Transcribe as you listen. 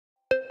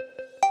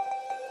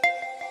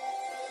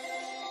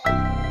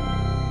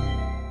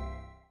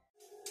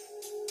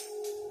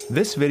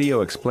This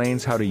video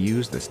explains how to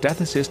use the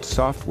TeleSteth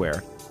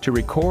software to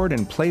record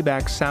and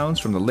playback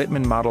sounds from the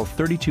Littmann Model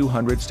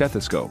 3200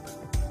 stethoscope.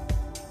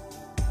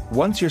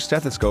 Once your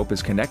stethoscope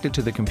is connected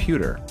to the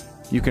computer,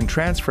 you can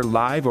transfer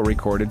live or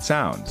recorded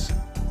sounds.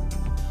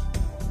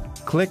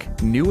 Click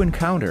New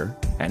Encounter,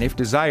 and if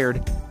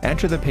desired,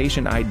 enter the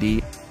patient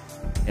ID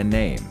and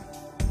name.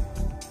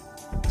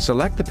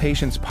 Select the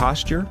patient's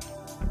posture,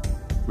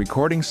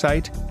 recording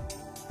site,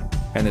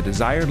 and the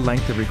desired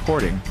length of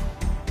recording,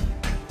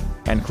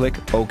 and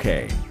click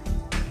OK.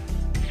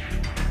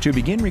 To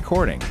begin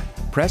recording,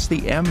 press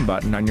the M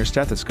button on your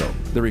stethoscope.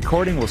 The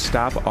recording will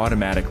stop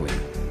automatically.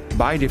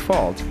 By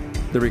default,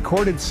 the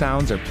recorded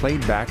sounds are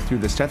played back through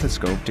the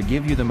stethoscope to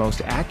give you the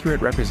most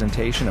accurate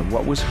representation of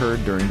what was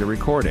heard during the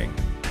recording.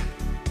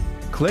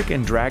 Click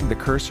and drag the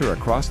cursor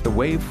across the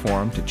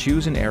waveform to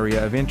choose an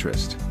area of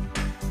interest.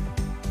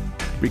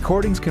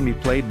 Recordings can be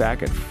played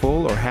back at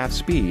full or half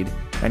speed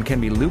and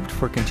can be looped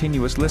for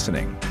continuous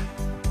listening.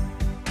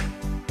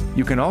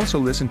 You can also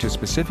listen to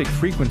specific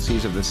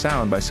frequencies of the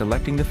sound by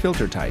selecting the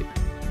filter type.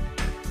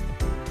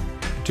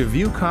 To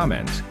view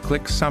comments,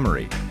 click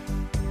Summary.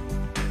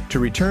 To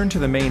return to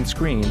the main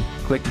screen,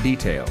 click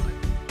Detailed.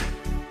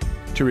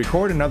 To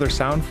record another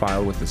sound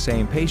file with the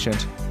same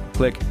patient,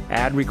 click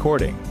Add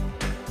Recording.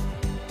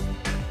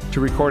 To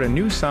record a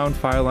new sound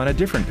file on a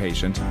different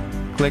patient,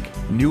 click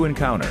New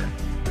Encounter.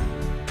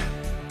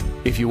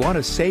 If you want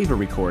to save a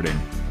recording,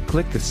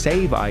 click the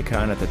Save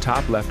icon at the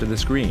top left of the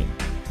screen.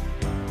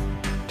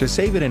 To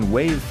save it in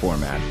WAV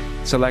format,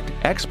 select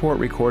Export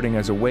Recording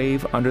as a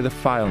WAV under the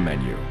File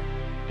menu.